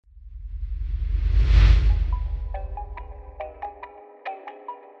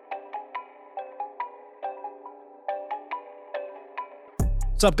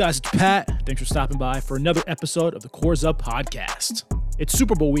What's up, guys? It's Pat. Thanks for stopping by for another episode of the Coors Up podcast. It's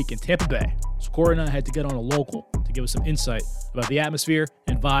Super Bowl week in Tampa Bay, so Corey and I had to get on a local to give us some insight about the atmosphere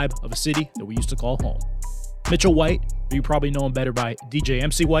and vibe of a city that we used to call home. Mitchell White, who you probably know him better by DJ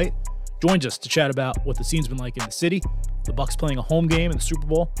MC White, joins us to chat about what the scene's been like in the city, the Bucs playing a home game in the Super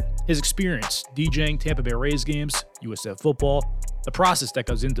Bowl, his experience DJing Tampa Bay Rays games, USF football, the process that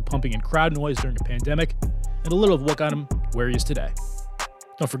goes into pumping in crowd noise during a pandemic, and a little of what got him where he is today.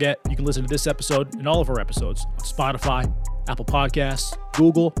 Don't forget, you can listen to this episode and all of our episodes on Spotify, Apple Podcasts,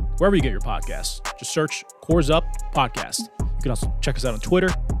 Google, wherever you get your podcasts. Just search Coors Up Podcast. You can also check us out on Twitter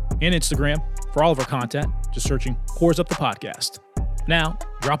and Instagram for all of our content, just searching Coors Up the Podcast. Now,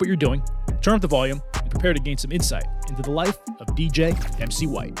 drop what you're doing, turn up the volume, and prepare to gain some insight into the life of DJ MC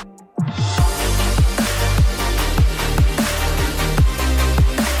White.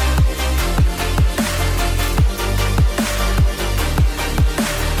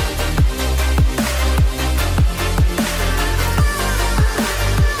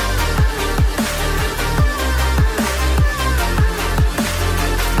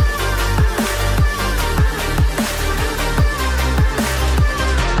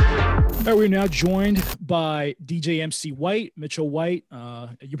 We're now joined by DJ MC White, Mitchell White.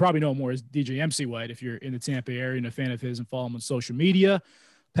 You probably know him more as DJ MC White if you're in the Tampa area and a fan of his and follow him on social media.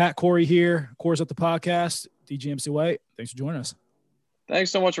 Pat Corey here, Coors Up the Podcast. DJ MC White, thanks for joining us.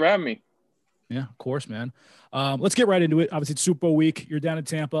 Thanks so much for having me. Yeah, of course, man. Let's get right into it. Obviously, it's Super Bowl week. You're down in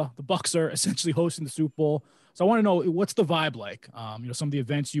Tampa. The Bucs are essentially hosting the Super Bowl. So I want to know, what's the vibe like? Some of the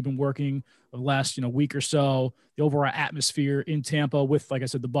events you've been working the last, week or so, the overall atmosphere in Tampa with, like I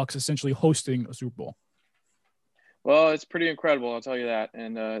said, the Bucs essentially hosting a Super Bowl. Well, it's pretty incredible, I'll tell you that.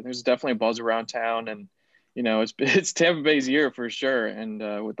 And there's definitely a buzz around town. And, it's Tampa Bay's year for sure.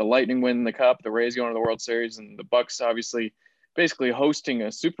 And with the Lightning winning the Cup, the Rays going to the World Series, and the Bucs obviously basically hosting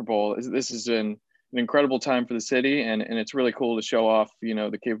a Super Bowl, this is an incredible time for the city. And it's really cool to show off,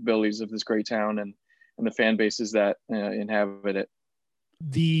 the capabilities of this great town and the fan bases that inhabit it.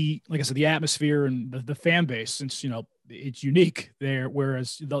 Like I said, the atmosphere and the fan base, since, it's unique there,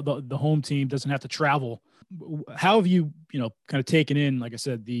 whereas the home team doesn't have to travel. How have you, kind of taken in, like I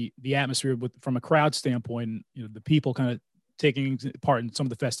said, the atmosphere from a crowd standpoint, and, the people kind of taking part in some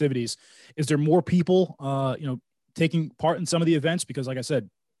of the festivities? Is there more people, taking part in some of the events? Because like I said,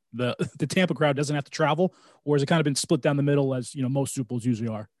 the Tampa crowd doesn't have to travel, or has it kind of been split down the middle as, most Super Bowls usually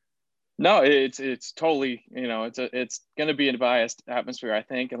are? No, it's totally, it's going to be a biased atmosphere, I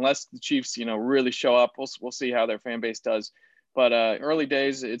think, unless the Chiefs, really show up. We'll see how their fan base does. But early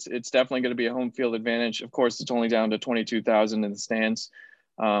days, it's definitely going to be a home field advantage. Of course, it's only down to 22,000 in the stands.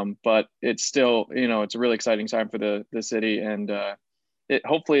 But it's still, it's a really exciting time for the city. And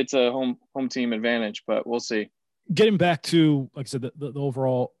hopefully it's a home team advantage, but we'll see. Getting back to, like I said, the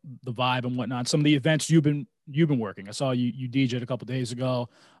overall, the vibe and whatnot, some of the events you've been working. I saw you DJ'd a couple of days ago.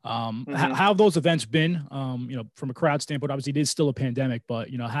 How have those events been? From a crowd standpoint, obviously it is still a pandemic, but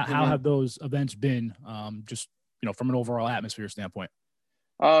how have those events been? Just from an overall atmosphere standpoint.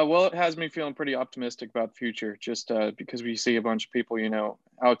 Well, it has me feeling pretty optimistic about the future, just because we see a bunch of people,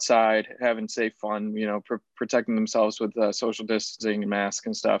 outside having safe fun, protecting themselves with social distancing and masks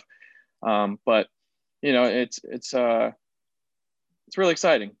and stuff. But it's really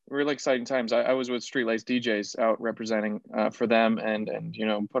exciting times. I was with Street Lights DJs out representing for them and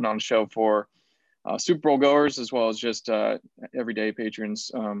putting on a show for Super Bowl goers as well as just everyday patrons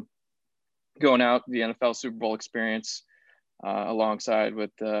going out the NFL Super Bowl experience alongside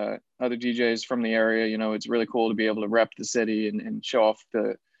with other DJs from the area. It's really cool to be able to rep the city and show off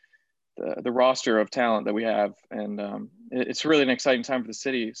the roster of talent that we have. And it's really an exciting time for the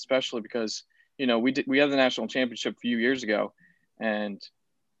city, especially because, we had the national championship a few years ago. And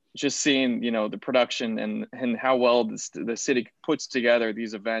just seeing, the production and how well the city puts together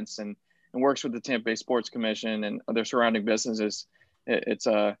these events and works with the Tampa Bay Sports Commission and other surrounding businesses, it's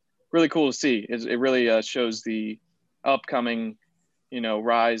really cool to see. It really shows the upcoming,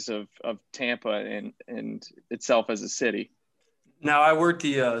 rise of Tampa and itself as a city. Now, I worked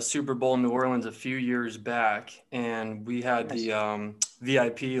the Super Bowl in New Orleans a few years back, and we had the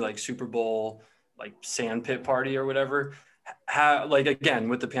VIP, like Super Bowl, like sand pit party or whatever. Again,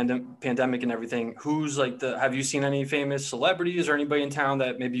 with the pandemic and everything, have you seen any famous celebrities or anybody in town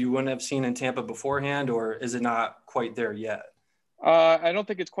that maybe you wouldn't have seen in Tampa beforehand, or is it not quite there yet? I don't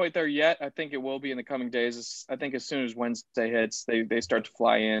think it's quite there yet. I think it will be in the coming days. I think as soon as Wednesday hits, they start to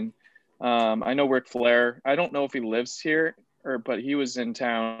fly in. I know Ric Flair. I don't know if he lives here, but he was in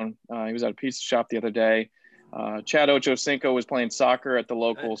town. He was at a pizza shop the other day. Chad Ochocinco was playing soccer at the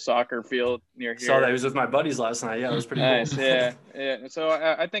local soccer field near here. Saw that. He was with my buddies last night. Yeah, it was pretty nice. cool. Yeah. So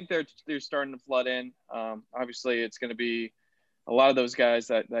I think they're starting to flood in. Obviously, it's going to be a lot of those guys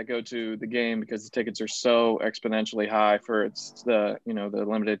that go to the game because the tickets are so exponentially high for the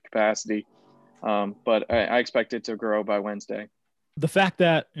limited capacity. But I expect it to grow by Wednesday. The fact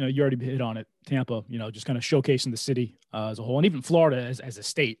that you already hit on it, Tampa, just kind of showcasing the city as a whole, and even Florida as a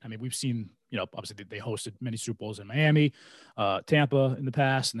state. I mean, we've seen, obviously they hosted many Super Bowls in Miami, Tampa in the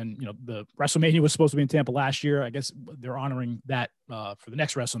past, and then the WrestleMania was supposed to be in Tampa last year. I guess they're honoring that for the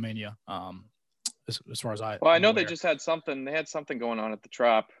next WrestleMania. As far as I know they just had something. They had something going on at the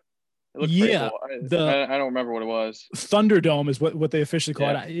Trop. It looked pretty cool. I don't remember what it was. Thunderdome is what they officially call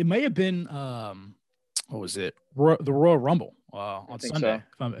it. It may have been what was it? The Royal Rumble on Sunday,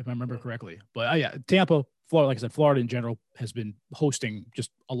 so. if I remember correctly. But Tampa, Florida, like I said, Florida in general has been hosting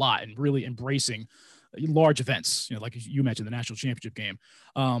just a lot and really embracing large events. Like you mentioned, the national championship game.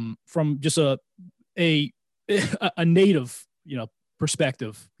 From just a native,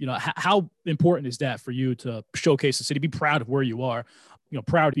 perspective, how important is that for you to showcase the city, be proud of where you are,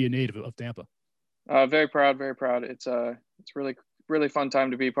 proud to be a native of Tampa? Very proud, very proud. It's really, really fun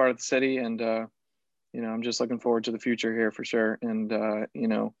time to be part of the city. And, I'm just looking forward to the future here for sure. And,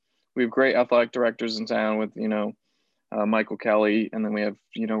 we have great athletic directors in town with, Michael Kelly. And then we have,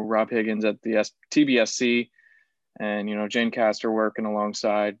 Rob Higgins at the TBSC and, Jane Castor working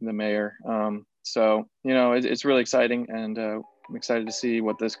alongside the mayor. So, it's really exciting. And I'm excited to see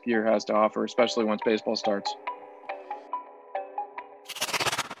what this year has to offer, especially once baseball starts.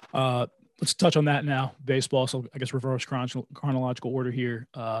 Let's touch on that now, baseball. So I guess reverse chronological order here.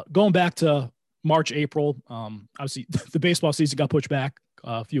 Going back to March, April, obviously the baseball season got pushed back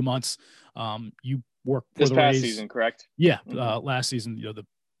a few months. You worked for this past season, correct? Yeah. Last season,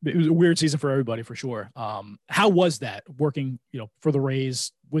 it was a weird season for everybody for sure. How was that working, for the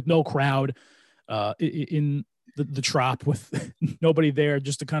Rays with no crowd in the Trop with nobody there,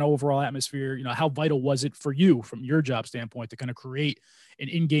 just the kind of overall atmosphere? How vital was it for you from your job standpoint to kind of create an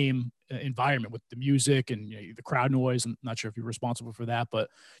in-game environment with the music and the crowd noise? I'm not sure if you're responsible for that, but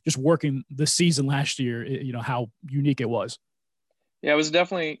just working the season last year, how unique it was. Yeah, it was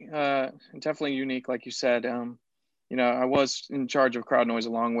definitely unique. Like you said, I was in charge of crowd noise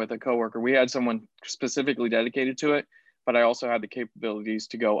along with a coworker. We had someone specifically dedicated to it, but I also had the capabilities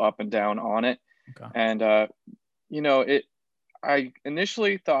to go up and down on it. Okay. And, I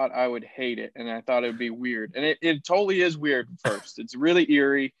initially thought I would hate it and I thought it would be weird. And it totally is weird at first. It's really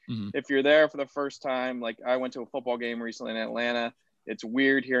eerie. Mm-hmm. If you're there for the first time, like I went to a football game recently in Atlanta, it's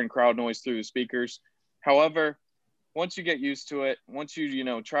weird hearing crowd noise through the speakers. However, once you get used to it, once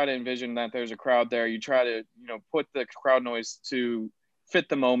you, try to envision that there's a crowd there, you try to, put the crowd noise to fit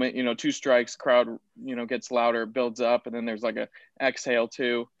the moment, 2 strikes, crowd, gets louder, builds up, and then there's like a exhale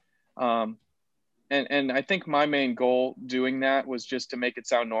too. And I think my main goal doing that was just to make it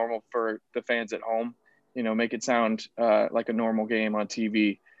sound normal for the fans at home, make it sound like a normal game on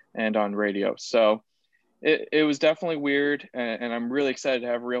TV and on radio. So it was definitely weird. And I'm really excited to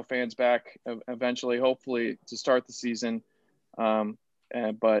have real fans back eventually, hopefully to start the season.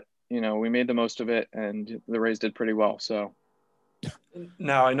 But, we made the most of it and the Rays did pretty well. So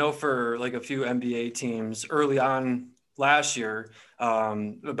now I know for like a few NBA teams early on last year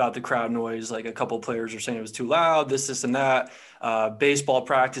about the crowd noise, like a couple of players were saying it was too loud, this and that. Baseball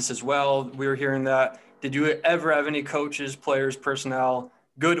practice as well, we were hearing that. Did you ever have any coaches, players, personnel,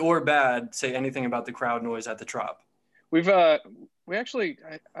 good or bad, say anything about the crowd noise at the Trop? We actually,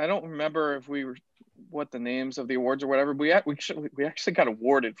 I don't remember if we were what the names of the awards or whatever, but we actually got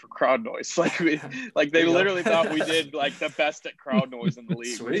awarded for crowd noise. Like they literally thought we did like the best at crowd noise in the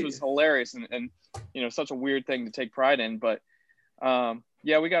league, which was hilarious and such a weird thing to take pride in. But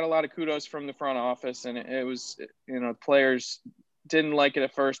we got a lot of kudos from the front office, and it was players didn't like it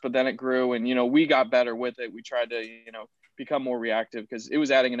at first, but then it grew, and we got better with it. We tried to become more reactive because it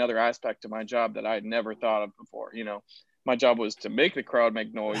was adding another aspect to my job that I had never thought of before. My job was to make the crowd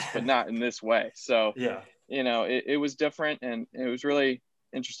make noise, but not in this way. So, it was different and it was really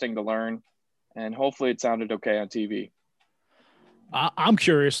interesting to learn, and hopefully it sounded okay on TV. I'm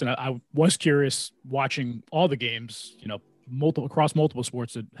curious, and I was curious watching all the games, across multiple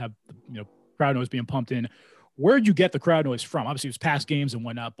sports that have, crowd noise being pumped in. Where'd you get the crowd noise from? Obviously, it was past games and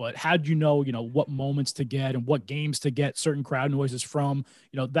whatnot, but how did you know, what moments to get and what games to get certain crowd noises from?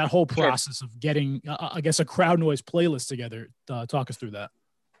 That whole process of getting, I guess, a crowd noise playlist together. Talk us through that.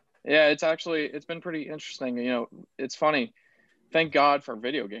 Yeah, it's been pretty interesting. It's funny. Thank God for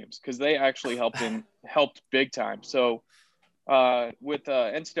video games because they actually helped big time. So With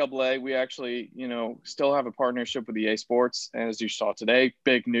NCAA, we actually, still have a partnership with EA Sports. And as you saw today,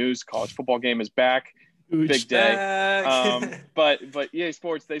 big news, college football game is back. Big day. But EA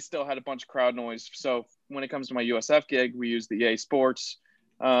Sports, they still had a bunch of crowd noise. So when it comes to my USF gig, we use the EA Sports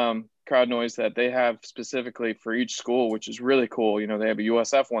crowd noise that they have specifically for each school, which is really cool. They have a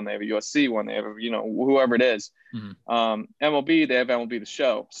USF one, they have a USC one, they have whoever it is. MLB, they have MLB The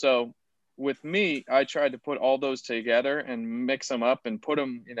Show. So with me, I tried to put all those together and mix them up and put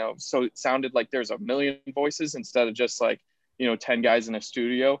them, so it sounded like there's a million voices instead of just like, 10 guys in a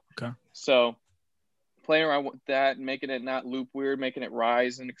studio. Okay. So playing around with that and making it not loop weird, making it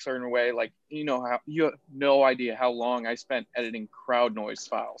rise in a certain way. Like, how you have no idea how long I spent editing crowd noise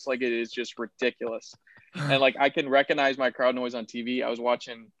files. Like, it is just ridiculous. And like, I can recognize my crowd noise on TV. I was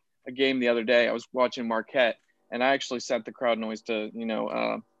watching a game the other day. I was watching Marquette, and I actually sent the crowd noise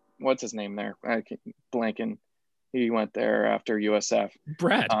to, what's his name there? I keep blanking. He went there after USF.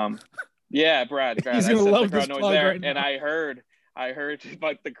 Brad. Yeah, Brad. He's going to love this plug there, right now. and I heard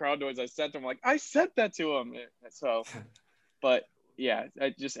about the crowd noise. I sent him, like, I sent that to him. So, but yeah,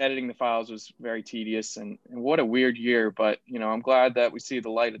 just editing the files was very tedious, and what a weird year. But, I'm glad that we see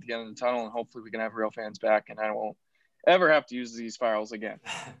the light at the end of the tunnel, and hopefully we can have real fans back, and I won't ever have to use these files again.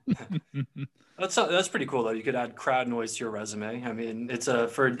 That's pretty cool though. You could add crowd noise to your resume. I mean, it's an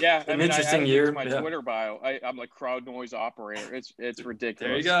interesting I year. My Twitter bio, I'm like crowd noise operator. It's ridiculous.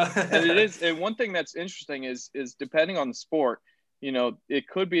 There you go. And it is. And one thing that's interesting is depending on the sport, it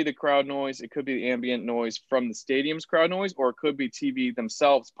could be the crowd noise, it could be the ambient noise from the stadium's crowd noise, or it could be TV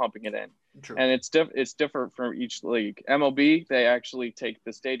themselves pumping it in. True. And it's different from each league. MLB, they actually take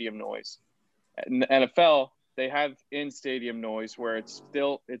the stadium noise. And the NFL, they have in stadium noise where it's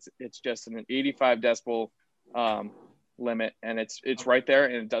just an 85 decibel limit, and it's right there,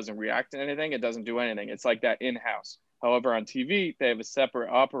 and it doesn't react to anything. It doesn't do anything. It's like that in-house. However, on TV, they have a separate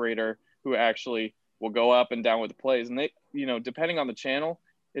operator who actually will go up and down with the plays. And they, depending on the channel,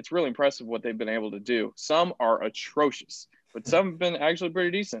 it's really impressive what they've been able to do. Some are atrocious, but some have been actually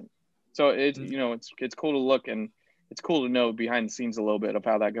pretty decent. So it's cool to look, and it's cool to know behind the scenes a little bit of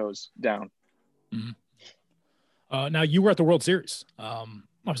how that goes down. Mm-hmm. Now you were at the World Series.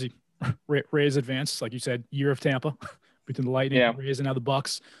 Obviously, Rays advanced, like you said, year of Tampa between the Lightning, Rays, and now the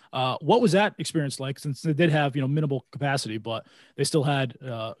Bucks. What was that experience like? Since they did have minimal capacity, but they still had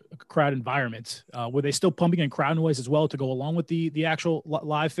a crowd environment. Were they still pumping in crowd noise as well to go along with the actual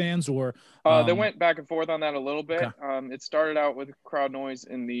live fans, or? They went back and forth on that a little bit. Okay. It started out with crowd noise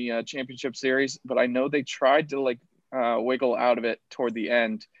in the championship series, but I know they tried to wiggle out of it toward the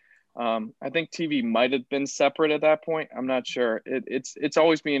end. I think TV might have been separate at that point. I'm not sure. It's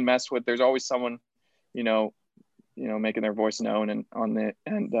always being messed with. There's always someone, making their voice known going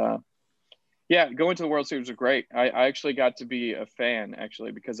to the World Series was great. I actually got to be a fan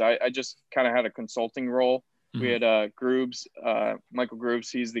because I just kind of had a consulting role. Mm-hmm. We had Groobs, Michael Groobs.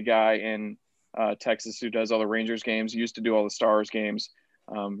 He's the guy in Texas who does all the Rangers games. He used to do all the Stars games.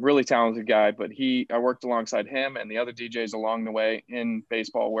 Really talented guy, but I worked alongside him and the other DJs along the way in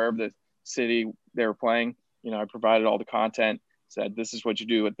baseball, wherever the city they were playing. I provided all the content, said, this is what you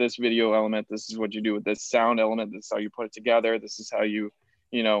do with this video element. This is what you do with this sound element. This is how you put it together. This is how you,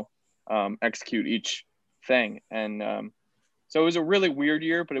 execute each thing. And so it was a really weird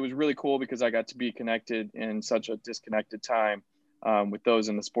year, but it was really cool because I got to be connected in such a disconnected time with those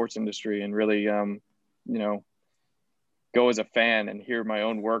in the sports industry and really, go as a fan and hear my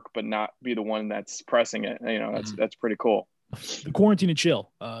own work, but not be the one that's pressing it. That's pretty cool. The Quarantine and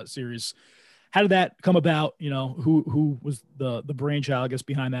Chill series. How did that come about? Who was the brainchild, I guess,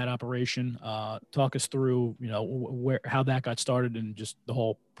 behind that operation? Talk us through, how that got started and just the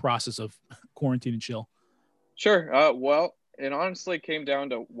whole process of Quarantine and Chill. Sure. Well, it honestly came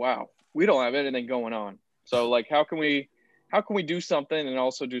down to, wow, we don't have anything going on. So how can we do something and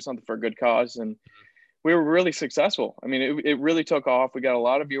also do something for a good cause? And we were really successful. I mean, it really took off. We got a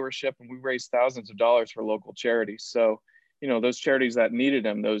lot of viewership, and we raised thousands of dollars for local charities. So, those charities that needed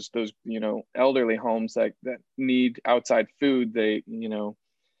them, those elderly homes that need outside food, it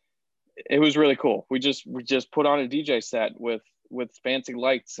was really cool. We just put on a DJ set with fancy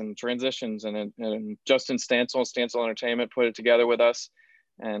lights and transitions, and Justin Stancil Entertainment put it together with us.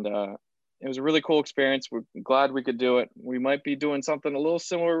 And it was a really cool experience. We're glad we could do it. We might be doing something a little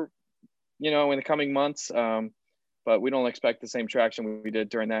similar in the coming months. But we don't expect the same traction we did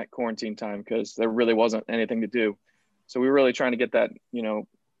during that quarantine time because there really wasn't anything to do. So we were really trying to get that,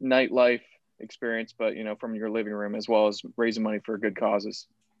 nightlife experience, but, from your living room as well as raising money for good causes.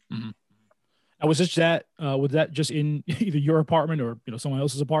 Mm-hmm. Was that just in either your apartment or someone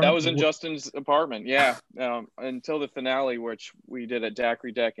else's That apartment? was in Justin's apartment. Yeah. Until the finale, which we did at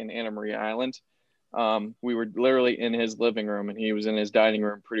Daiquiri Deck in Anna Maria Island. We were literally in his living room, and he was in his dining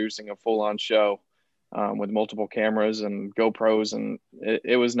room producing a full-on show with multiple cameras and GoPros, and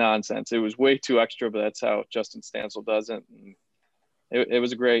it was nonsense. It was way too extra, but that's how Justin Stansel does it. And it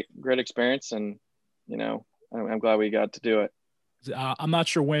was a great experience, and I'm glad we got to do it. I'm not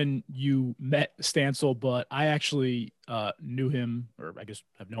sure when you met Stansel, but I actually knew him, or I guess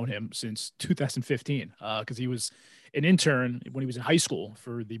have known him since 2015, because he was an intern when he was in high school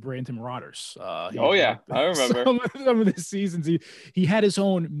for the Bradenton Marauders. Oh yeah, I remember some of the seasons. He had his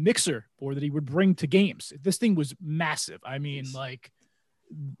own mixer board that he would bring to games. This thing was massive. I mean, like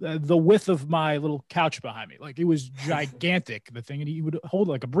the width of my little couch behind me. Like, it was gigantic, the thing, and he would hold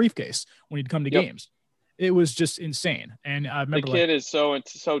like a briefcase when he'd come to games. It was just insane. And I remember the kid is so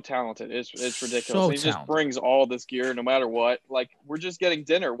talented. It's ridiculous. So he just brings all this gear no matter what. Like, we're just getting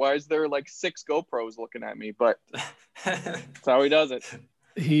dinner. Why is there like 6 GoPros looking at me? But that's how he does it.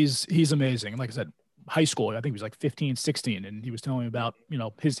 He's amazing. And like I said, high school, I think he was like 15, 16. And he was telling me about,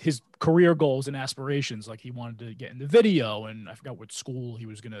 his career goals and aspirations. Like, he wanted to get into video, and I forgot what school he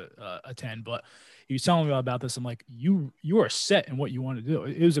was going to attend, but he was telling me about this. I'm like, you are set in what you want to do.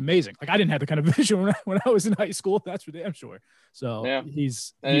 It was amazing. Like, I didn't have the kind of vision when I was in high school. That's for damn sure. So yeah.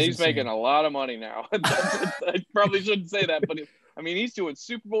 he's making a lot of money now. I probably shouldn't say that, but he's doing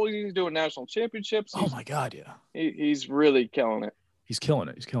Super Bowl. He's doing national championships. Oh my God. Yeah. He's really killing it. He's killing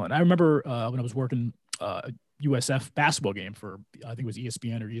it. I remember when I was working USF basketball game for, I think it was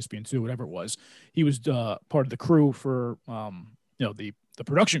ESPN or ESPN2, whatever it was. He was part of the crew for, the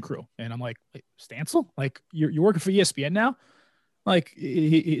production crew. And I'm like, Stansel, like you're working for ESPN now? Like,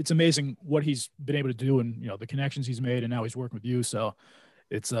 it's amazing what he's been able to do, and, the connections he's made, and now he's working with you. So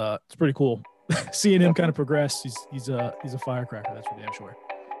it's pretty cool seeing him kind of progress. He's a firecracker. That's for damn sure.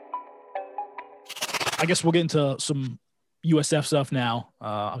 I guess we'll get into some USF stuff now.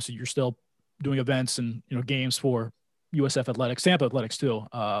 Obviously you're still doing events and games for USF Athletics, Tampa Athletics too.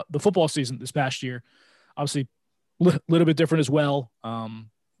 The football season this past year, obviously a little bit different as well.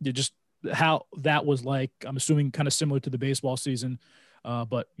 Just how that was like, I'm assuming kind of similar to the baseball season,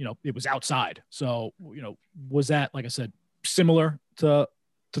 but it was outside. So was that, like I said, similar to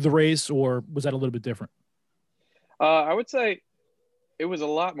the Rays, or was that a little bit different? I would say it was a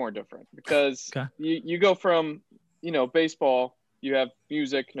lot more different, because you go from baseball. You have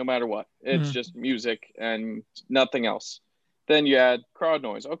music no matter what. It's just music and nothing else. Then you add crowd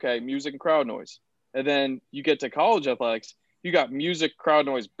noise. Okay, music and crowd noise. And then you get to college athletics. You got music, crowd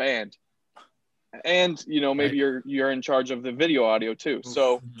noise, band. And, maybe you're in charge of the video audio too.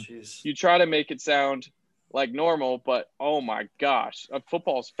 So you try to make it sound like normal, but oh my gosh.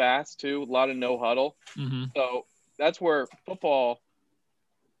 Football's fast too. A lot of no huddle. Mm-hmm. So that's where football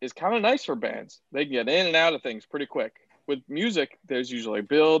is kind of nice for bands. They can get in and out of things pretty quick. With music, there's usually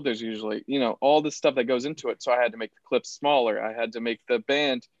build, there's usually, all the stuff that goes into it. So I had to make the clips smaller. I had to make the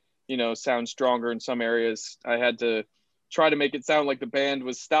band, sound stronger in some areas. I had to try to make it sound like the band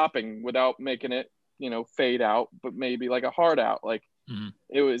was stopping without making it, fade out, but maybe like a hard out. Like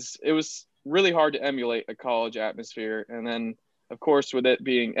it was really hard to emulate a college atmosphere. And then, of course, with it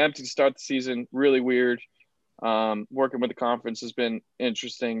being empty to start the season, really weird. Working with the conference has been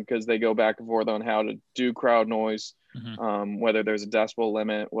interesting, because they go back and forth on how to do crowd noise. Whether there's a decibel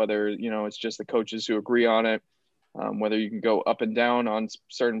limit, whether it's just the coaches who agree on it, whether you can go up and down on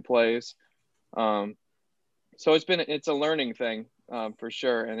certain plays. So it's a learning thing for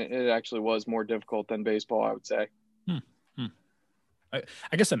sure, and it actually was more difficult than baseball, I would say.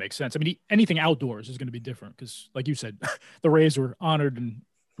 I guess that makes sense. I mean, anything outdoors is going to be different, because, like you said, the Rays were honored and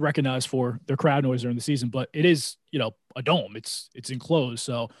recognized for their crowd noise during the season, but it is a dome. It's enclosed,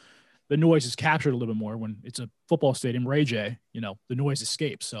 so the noise is captured a little bit more. When it's a football stadium, Ray J, the noise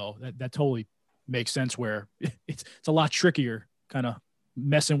escapes. So that totally makes sense, where it's a lot trickier kind of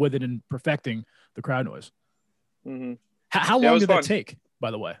messing with it and perfecting the crowd noise. Mm-hmm. How long did that take,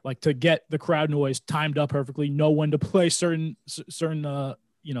 by the way? Like, to get the crowd noise timed up perfectly, know when to play certain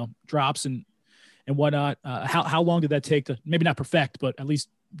drops and whatnot. How long did that take to maybe not perfect, but at least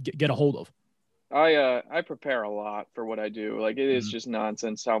get a hold of? I prepare a lot for what I do. Like, it is just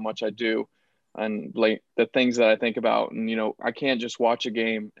nonsense how much I do, and like the things that I think about. And I can't just watch a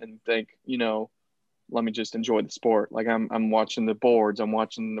game and think, let me just enjoy the sport. Like, I'm watching the boards, I'm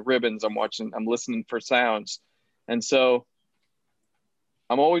watching the ribbons, I'm listening for sounds, and so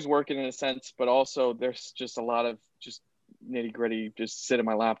I'm always working in a sense. But also, there's just a lot of just nitty gritty. Just sit at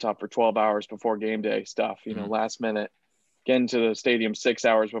my laptop for 12 hours before game day stuff. Last minute. getting to the stadium 6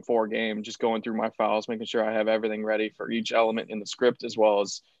 hours before game, just going through my files, making sure I have everything ready for each element in the script, as well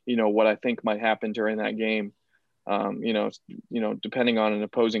as, what I think might happen during that game. Depending on an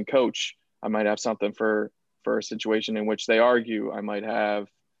opposing coach, I might have something for a situation in which they argue. I might have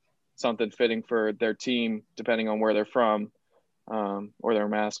something fitting for their team, depending on where they're from, or their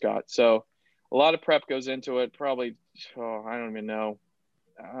mascot. So a lot of prep goes into it. Probably, I don't even know.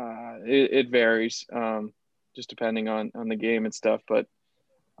 It varies, just depending on the game and stuff. But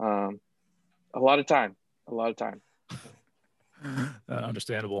a lot of time.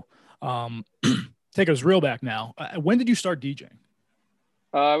 Understandable. Take us real back now. When did you start DJing?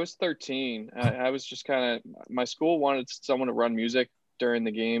 I was 13. I was just kind of, my school wanted someone to run music during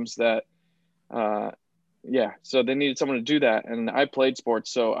the games so they needed someone to do that. And I played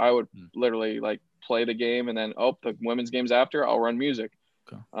sports, so I would literally like play the game, and then, the women's games after, I'll run music.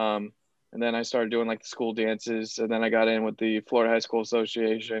 Okay. And then I started doing like the school dances, and then I got in with the Florida High School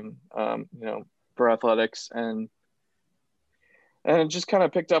Association, for athletics, and it just kind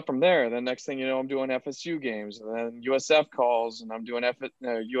of picked up from there. The next thing you know, I'm doing FSU games, and then USF calls, and I'm doing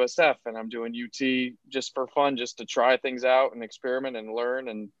USF, and I'm doing UT just for fun, just to try things out and experiment and learn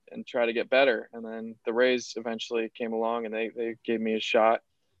and try to get better. And then the Rays eventually came along, and they gave me a shot,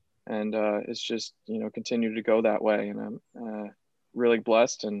 and it's just, continued to go that way. And I'm really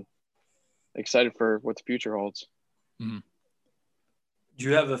blessed and excited for what the future holds. Mm-hmm. Do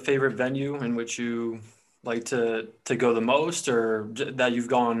you have a favorite venue in which you like to go the most, or that you've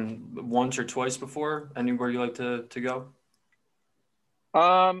gone once or twice before? Anywhere you like to go?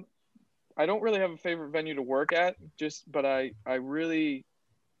 I don't really have a favorite venue to work at, but I really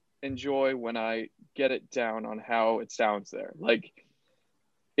enjoy when I get it down on how it sounds there. Like,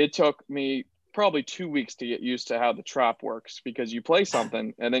 it took me probably 2 weeks to get used to how the Trop works, because you play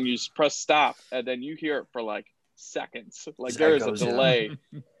something and then you just press stop, and then you hear it for like seconds. Like, there is a delay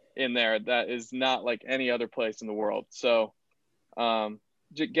in there that is not like any other place in the world. So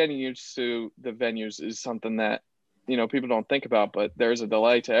getting used to the venues is something that, people don't think about, but there's a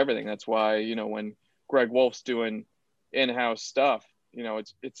delay to everything. That's why, when Greg Wolf's doing in-house stuff,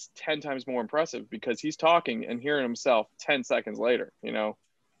 it's 10 times more impressive, because he's talking and hearing himself 10 seconds later,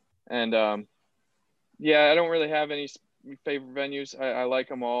 and I don't really have any favorite venues. I like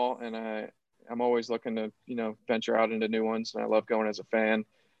them all, and I'm always looking to, venture out into new ones, and I love going as a fan.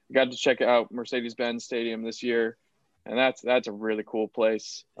 I got to check out Mercedes-Benz Stadium this year, and that's a really cool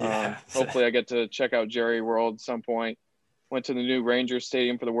place. Yeah. Hopefully I get to check out Jerry World at some point. Went to the new Rangers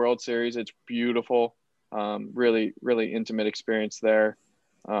Stadium for the World Series. It's beautiful. Really, really intimate experience there.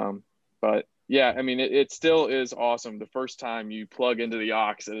 But yeah, I mean, it still is awesome the first time you plug into the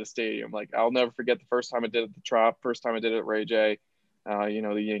aux at a stadium. Like, I'll never forget the first time I did it at the Trop, first time I did it at Ray J, the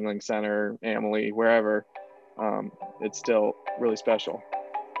Yuengling Center, Amalie, wherever. It's still really special.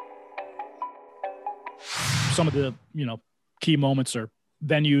 Some of the, key moments or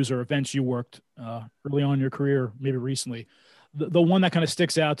venues or events you worked early on in your career, maybe recently, the one that kind of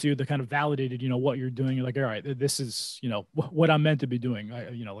sticks out to you, that kind of validated, what you're doing. You're like, all right, this is, what I'm meant to be doing.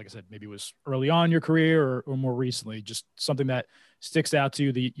 Like I said, maybe it was early on in your career or more recently, just something that sticks out to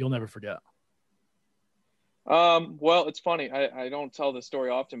you that you'll never forget. Well, it's funny. I don't tell this story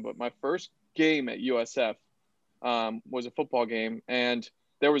often, but my first game at USF was a football game, and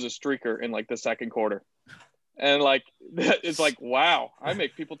there was a streaker in like the second quarter. And like, it's like, wow, I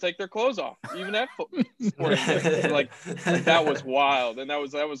make people take their clothes off, even at like that was wild. And that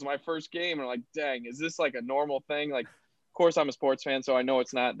was my first game. And I'm like, dang, is this like a normal thing? Like, of course I'm a sports fan, so I know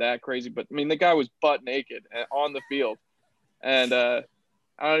it's not that crazy, but I mean, the guy was butt naked on the field. And I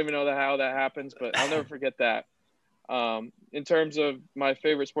don't even know how that happens, but I'll never forget that. In terms of my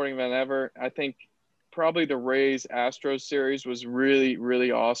favorite sporting event ever, I think probably the Rays Astros series was really,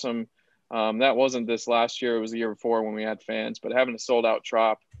 really awesome. That wasn't this last year. It was the year before when we had fans, but having a sold out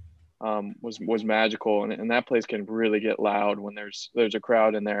Trop was magical. And that place can really get loud when there's a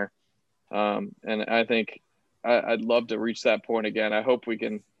crowd in there. And I think I'd love to reach that point again. I hope we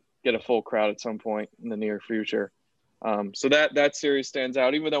can get a full crowd at some point in the near future. So that series stands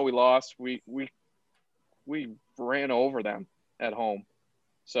out. Even though we lost, we ran over them at home.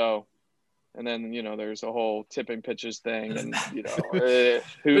 So, and then, there's a whole tipping pitches thing, and, who knows?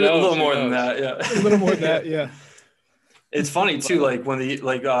 A little more than that. Yeah. A little more than that. Yeah. It's funny too. Like when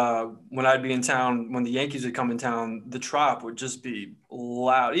when I'd be in town, when the Yankees would come in town, the Trop would just be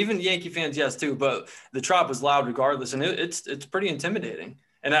loud. Even Yankee fans, yes, too. But the Trop was loud regardless, and it's pretty intimidating.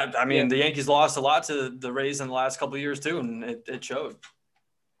 And I mean, The Yankees lost a lot to the Rays in the last couple of years too, and it showed.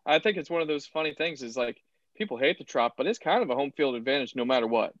 I think it's one of those funny things. Is like, people hate the Trop, but it's kind of a home field advantage no matter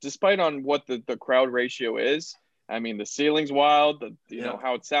what. Despite on what the crowd ratio is, I mean, the ceiling's wild.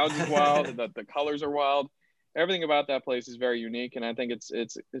 How it sounds is wild. The colors are wild. Everything about that place is very unique, and I think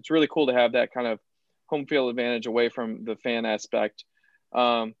it's really cool to have that kind of home field advantage away from the fan aspect.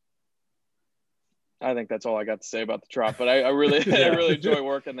 I think that's all I got to say about the Trop. But I really I really enjoy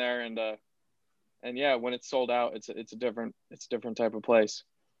working there, and yeah, when it's sold out, it's a different type of place.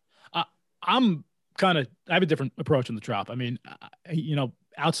 I have a different approach in the Trop. I mean,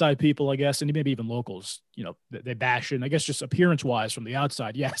 outside people, I guess, and maybe even locals, they bash it. And I guess just appearance wise from the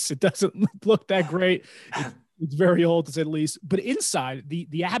outside, yes, it doesn't look that great. It's very old to say the least. But inside,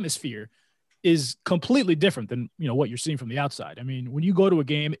 the atmosphere is completely different than what you're seeing from the outside. I mean, when you go to a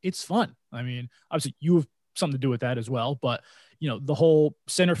game, it's fun. I mean, obviously you have something to do with that as well, but the whole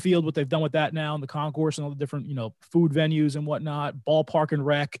center field, what they've done with that now, and the concourse and all the different food venues and whatnot, ballpark and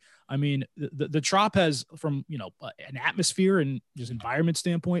rec. I mean, the Trop has, from an atmosphere and just environment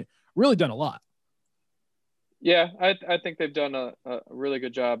standpoint, really done a lot. Yeah, I think they've done a really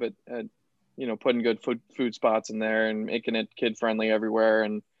good job at putting good food spots in there and making it kid friendly everywhere.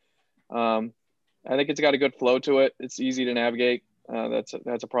 And I think it's got a good flow to it. It's easy to navigate. That's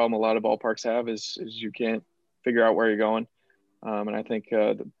a problem a lot of ballparks have is you can't figure out where you're going. And I think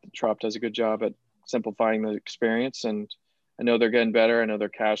the Trop does a good job at simplifying the experience. And I know they're getting better. I know they're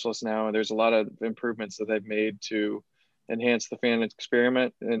cashless now, and there's a lot of improvements that they've made to enhance the fan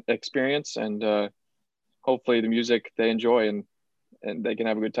experience. And hopefully the music they enjoy and they can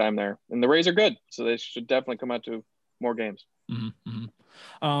have a good time there. And the Rays are good, so they should definitely come out to more games. Mm-hmm.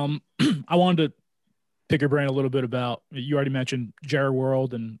 I wanted to pick your brain a little bit about, you already mentioned Jerry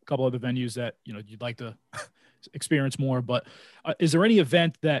World and a couple other venues that you'd like to experience more, but is there any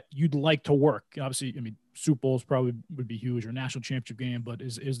event that you'd like to work? Obviously, I mean, Super Bowls probably would be huge, or national championship game, but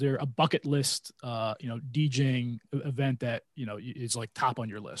is there a bucket list DJing event that is like top on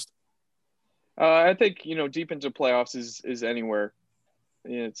your list? I think deep into playoffs is anywhere.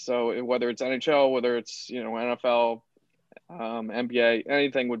 So whether it's NHL, whether it's NFL, NBA,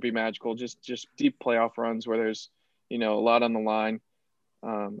 anything would be magical. Just deep playoff runs where there's a lot on the line.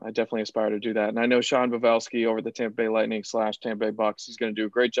 I definitely aspire to do that. And I know Sean Pavelski over the Tampa Bay Lightning / Tampa Bay Bucks, he's going to do a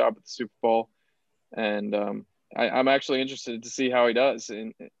great job at the Super Bowl. And I'm actually interested to see how he does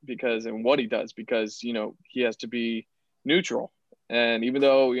and what he does, because he has to be neutral. And even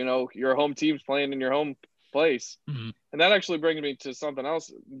though your home team's playing in your home place, mm-hmm. And that actually brings me to something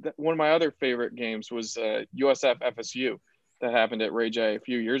else. One of my other favorite games was USF FSU that happened at Ray J a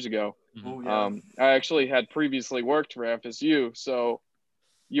few years ago. Oh, yeah. I actually had previously worked for FSU, so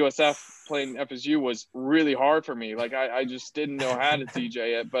USF playing FSU was really hard for me. Like I just didn't know how to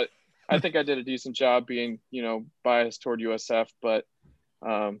DJ it, but I think I did a decent job being, biased toward USF. But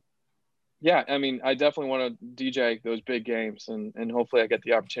yeah, I mean, I definitely want to DJ those big games, and hopefully I get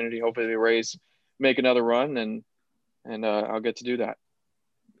the opportunity. Hopefully the Rays make another run, and I'll get to do that.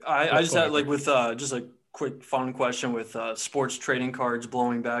 I just had with just a quick fun question with sports trading cards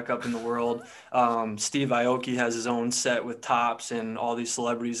blowing back up in the world. Steve Aoki has his own set with Topps, and all these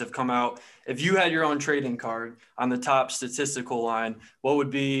celebrities have come out. If you had your own trading card on the top statistical line, what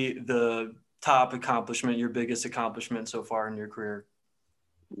would be the top accomplishment, your biggest accomplishment so far in your career?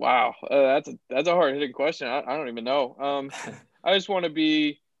 Wow, that's a hard hitting question. I don't even know. I just want to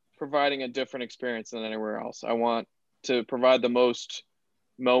be providing a different experience than anywhere else. I want to provide the most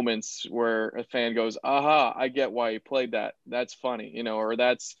moments where a fan goes, aha, I get why you played that. That's funny, or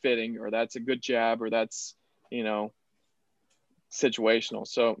that's fitting, or that's a good jab, or that's, situational.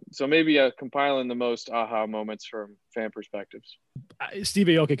 So maybe compiling the most aha moments from fan perspectives. Steve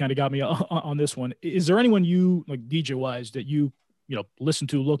Aoki kind of got me on this one. Is there anyone you, like DJ wise, that you listened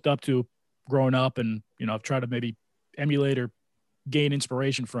to, looked up to growing up, and, have tried to maybe emulate or gain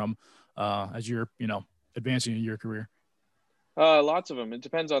inspiration from as you're, advancing in your career? Lots of them. It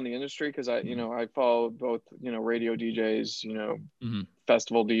depends on the industry, because I follow both, radio DJs, mm-hmm.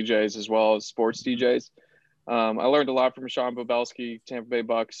 festival DJs, as well as sports DJs. I learned a lot from Sean Pavelski, Tampa Bay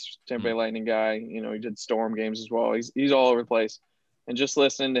Bucks, Tampa Bay Lightning guy. He did Storm games as well. He's all over the place. And just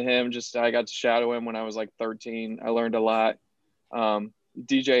listening to him, I got to shadow him when I was like 13. I learned a lot.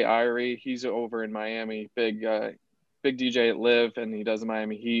 DJ Irie, he's over in Miami, big DJ at Live, and he does the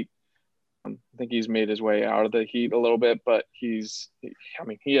Miami Heat. I think he's made his way out of the Heat a little bit, but he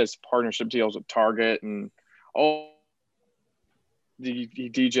has partnership deals with Target and he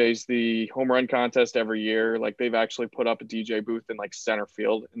DJs the home run contest every year. Like, they've actually put up a DJ booth in like center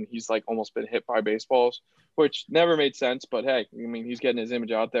field, and he's like almost been hit by baseballs, which never made sense, but hey, I mean, he's getting his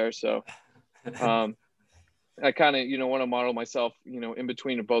image out there. So, I kind of, want to model myself, in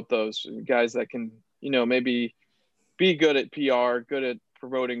between both those guys that can, maybe be good at PR, good at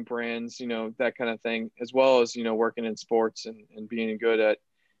promoting brands, that kind of thing, as well as, working in sports and being good at,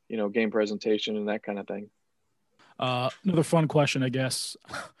 game presentation and that kind of thing. Another fun question, I guess.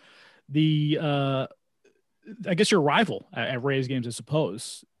 I guess your rival at Rays games, I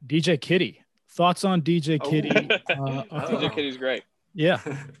suppose, DJ Kitty. Thoughts on DJ Kitty? DJ Kitty's great. Yeah.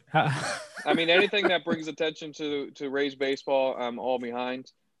 I mean, anything that brings attention to Rays baseball, I'm all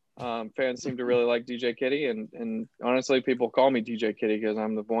behind. Fans seem to really like DJ Kitty, and honestly, people call me DJ Kitty because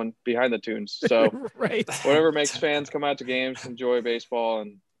I'm the one behind the tunes. So right. Whatever makes fans come out to games, enjoy baseball,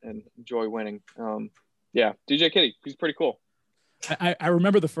 and enjoy winning. Yeah, DJ Kitty, he's pretty cool. I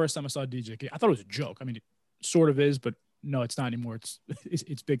remember the first time I saw DJ Kitty. I thought it was a joke. I mean, it sort of is, but no, it's not anymore.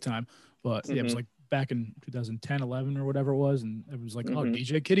 It's big time. But yeah, it was like back in 2010, 11 or whatever it was, and it was like, oh,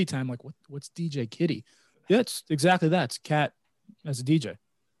 DJ Kitty time. Like, what's DJ Kitty? Yeah, it's exactly that. It's Cat as a DJ.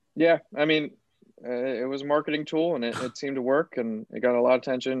 Yeah, I mean, it was a marketing tool, and it seemed to work, and it got a lot of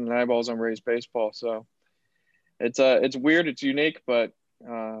attention and eyeballs on Rays baseball. So it's weird, it's unique, but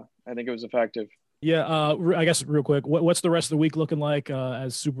I think it was effective. Yeah, I guess real quick, what's the rest of the week looking like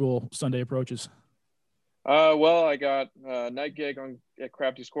as Super Bowl Sunday approaches? Well, I got a night gig at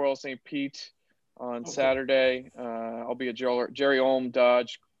Crafty Squirrel St. Pete on Saturday. I'll be at Jerry Olm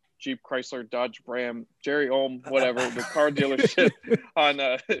Dodge, Jeep Chrysler Dodge Ram, Jerry Olm, whatever, the car dealership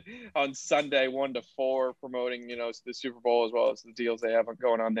on Sunday 1 to 4, promoting the Super Bowl as well as the deals they have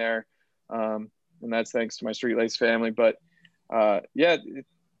going on there. And that's thanks to my Street Lace family. But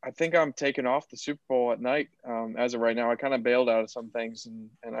I think I'm taking off the Super Bowl at night as of right now. I kind of bailed out of some things,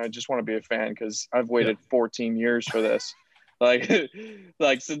 and I just want to be a fan because I've waited 14 years for this, like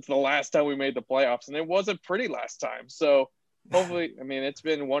since the last time we made the playoffs, and it wasn't pretty last time. So hopefully, I mean, it's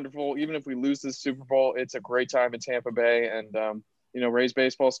been wonderful. Even if we lose this Super Bowl, it's a great time in Tampa Bay, and Rays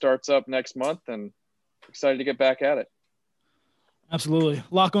baseball starts up next month, and excited to get back at it. Absolutely.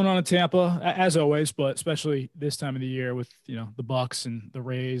 A lot going on in Tampa, as always, but especially this time of the year with, the Bucks and the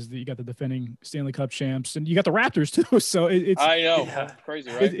Rays. You got the defending Stanley Cup champs, and you got the Raptors too. So it's I know. Yeah. Crazy,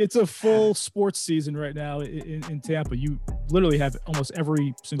 right? It's a full sports season right now in Tampa. You literally have almost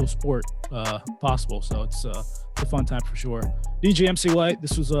every single sport possible. So it's a fun time for sure. DJ MC White,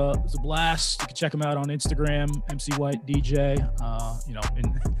 this was a blast. You can check him out on Instagram, MC White DJ.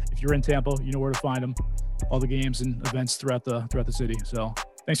 And if you're in Tampa, you know where to find him. All the games and events throughout the city. So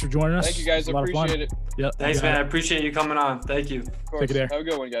thanks for joining us. Thank you guys. I appreciate it. Yep. Thanks, man. I appreciate you coming on. Thank you. Of course. Take it there. Have a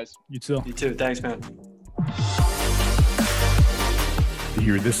good one, guys. You too. You too. Thanks, man. To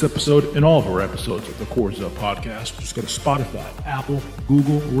hear this episode and all of our episodes of the Coors Up podcast, just go to Spotify, Apple,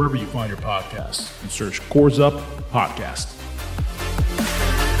 Google, wherever you find your podcasts, and search Coors Up Podcast.